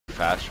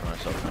fast for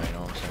myself now, you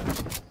know what I'm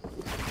saying?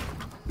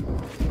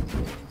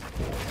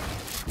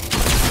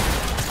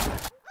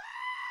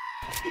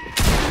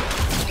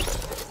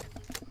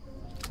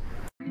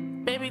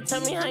 Baby,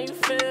 tell me how you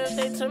feel,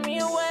 they took me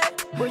away.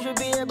 Would you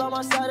be here by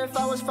my side if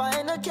I was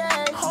fighting a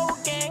case? Whole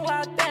gang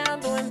locked down,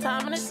 doing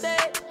time in the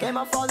state. Gave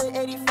my father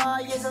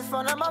 85 years in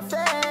front of my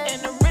face.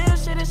 And the real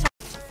shit is...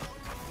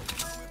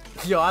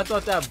 Yo, I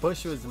thought that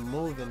bush was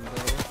moving, bro.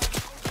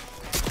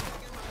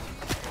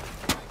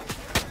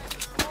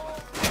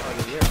 Oh,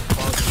 you're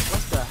bugging.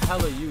 What the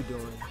hell are you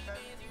doing?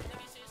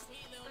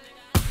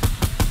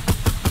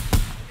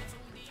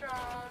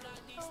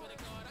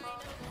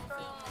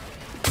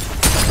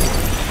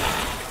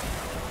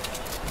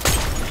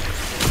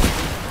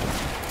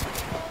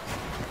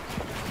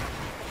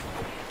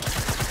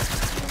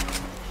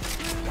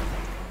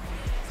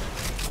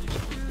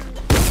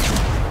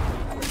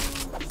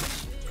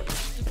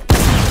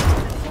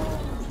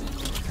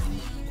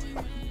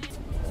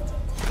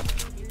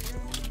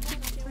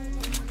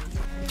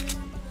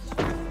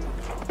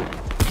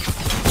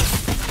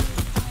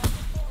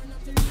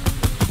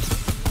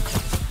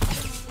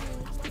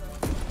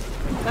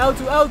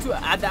 L2, L2.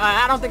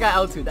 I don't think I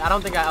L2'd. I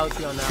don't think I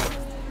L2 on that one.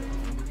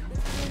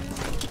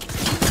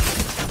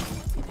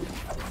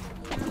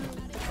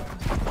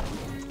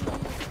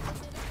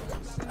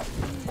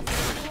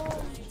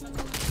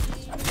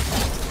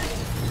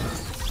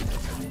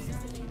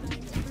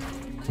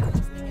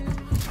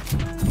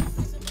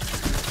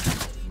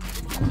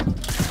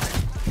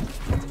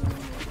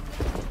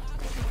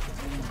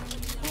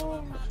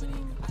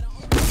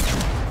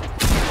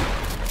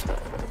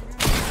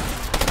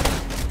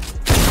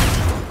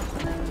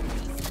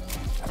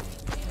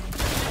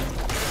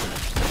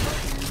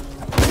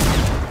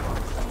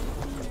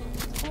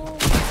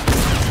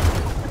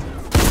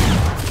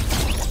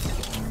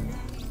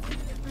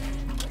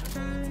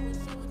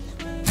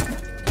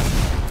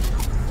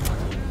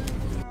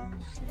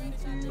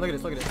 Look at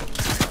this, look at this.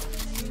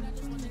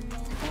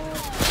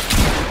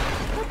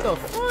 What the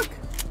fuck?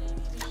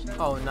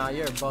 Oh, nah,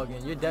 you're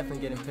bugging. You're definitely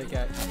getting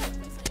pickaxed.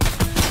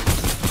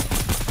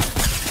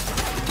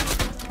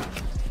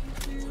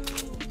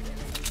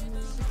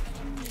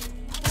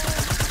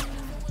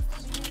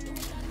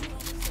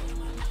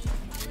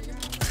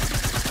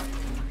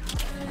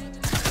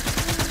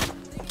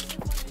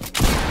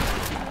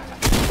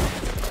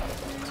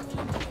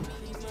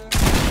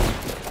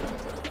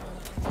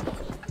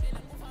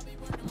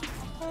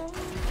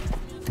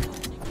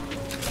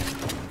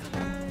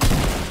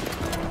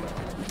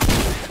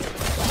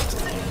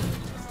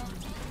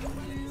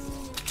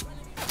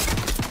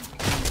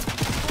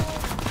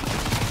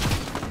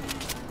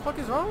 What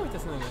the fuck is wrong with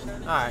this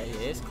nigga? Alright,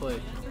 yeah, it's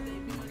clipped.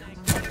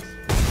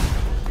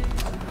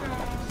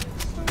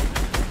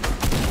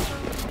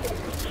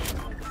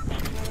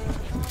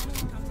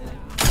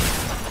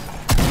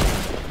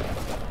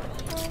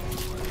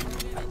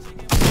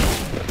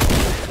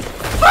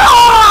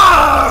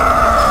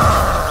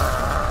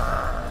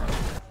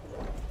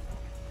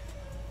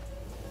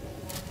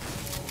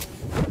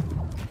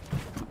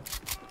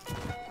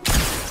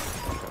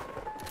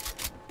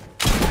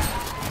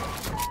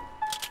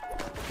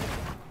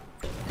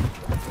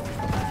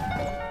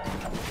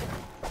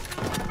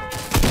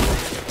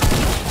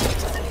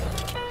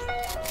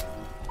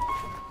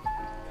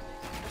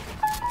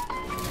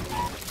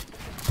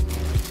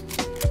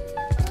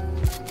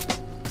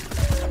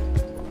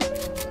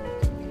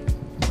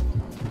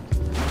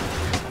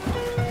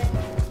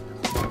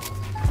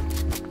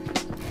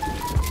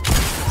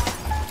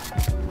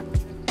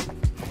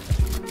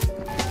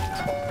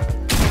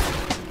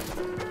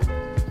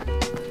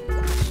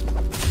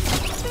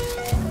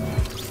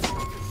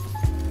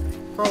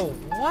 Bro,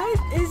 what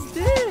is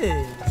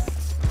this?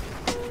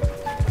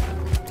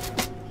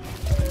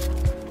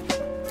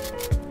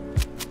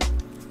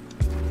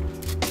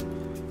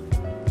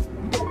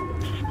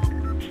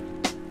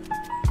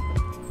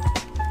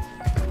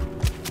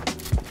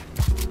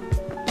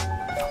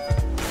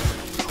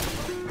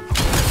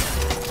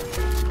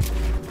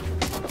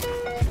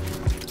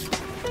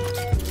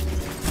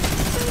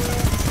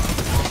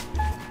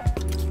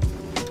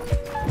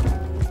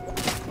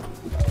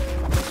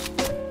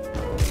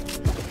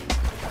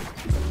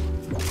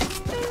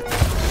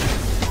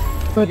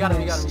 You got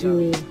him, you got him,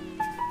 you got him.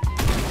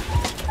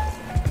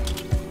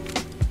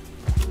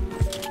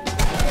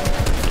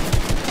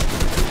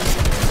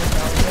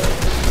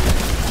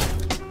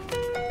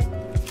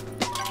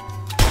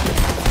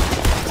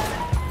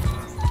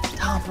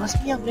 Tom, what's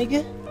me up,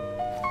 nigga?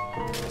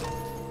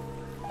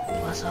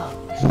 What's up?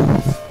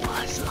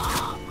 What's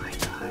up, my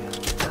guy?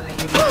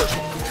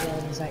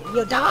 He's like,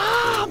 yo,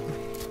 Dom!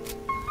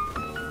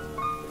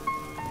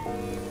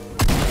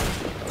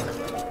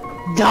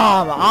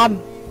 Dom,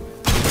 I'm...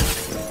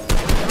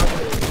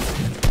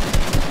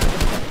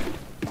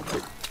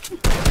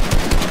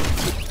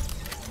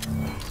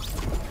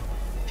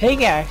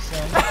 Pickaxing.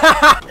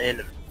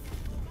 And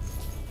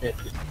leave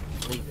it.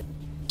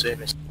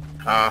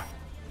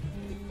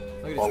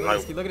 Look at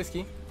this key, look at this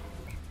key.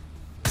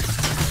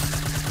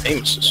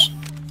 Amos.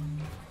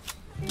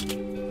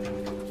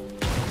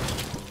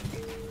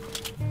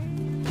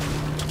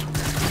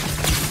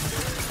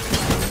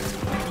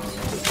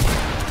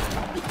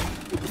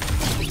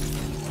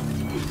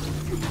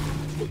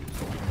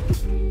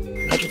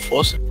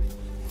 forcing?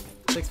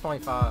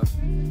 6.5.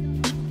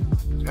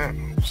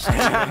 Damn.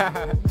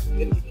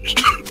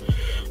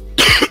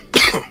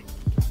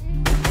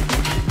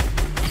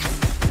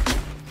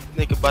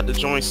 Nigga about to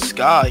join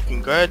Sky.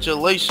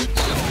 Congratulations.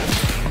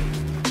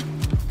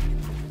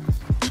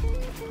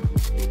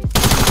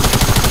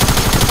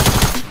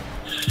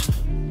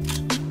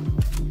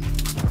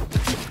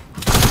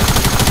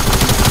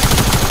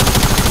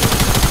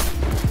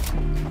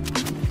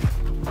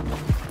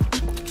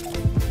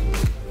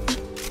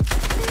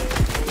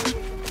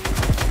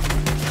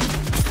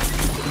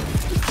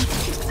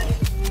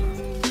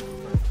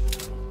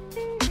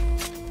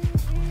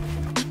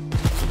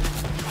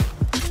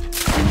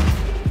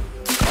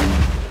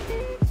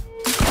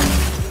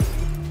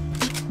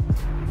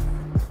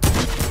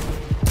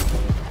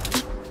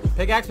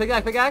 Pickaxe,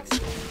 pickaxe, pickaxe.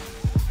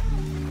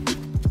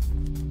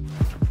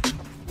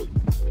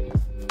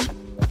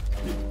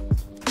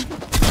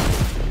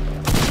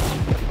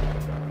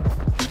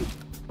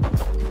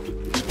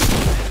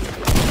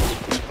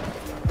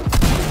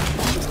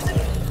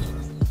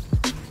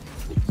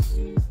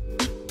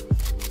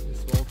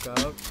 Just woke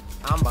up.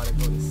 I'm about to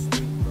go to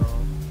sleep, bro.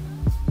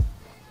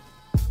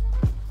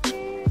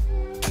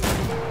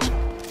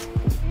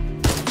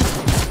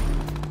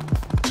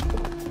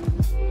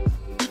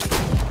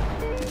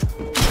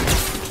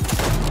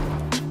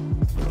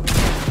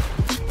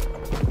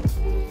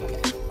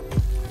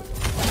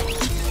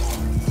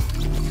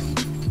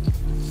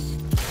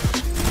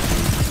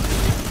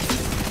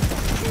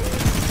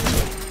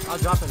 I'll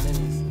drop in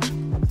minis.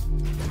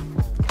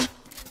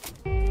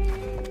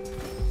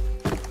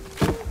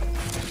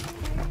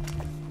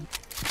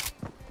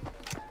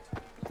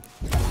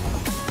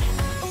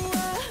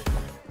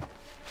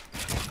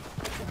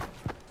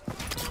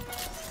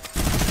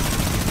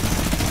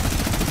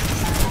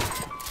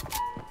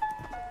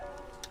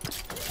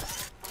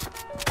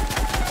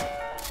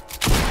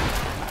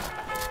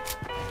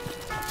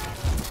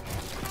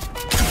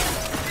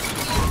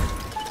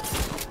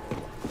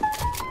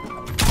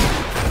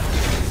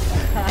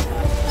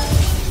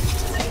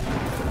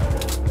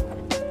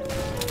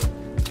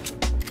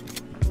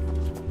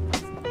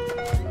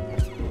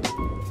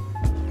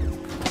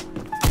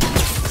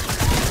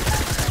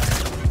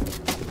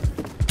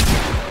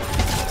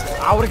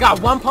 I would've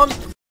got one pump.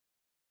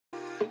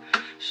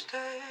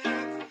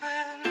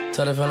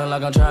 Tell the feeling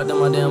like I'm trapped in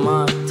my damn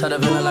mind. Tell the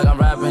feeling like I'm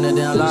rapping a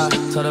damn lie.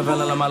 Tell the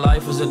feeling like my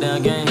life is a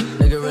damn game.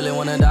 Nigga really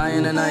wanna die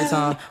in the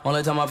nighttime.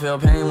 Only time I feel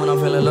pain when I'm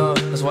feeling love.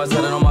 That's why I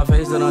said it on my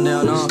face that I'm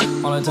down on.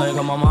 Only time you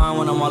come my mind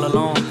when I'm all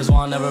alone. That's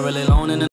why I'm never really alone in the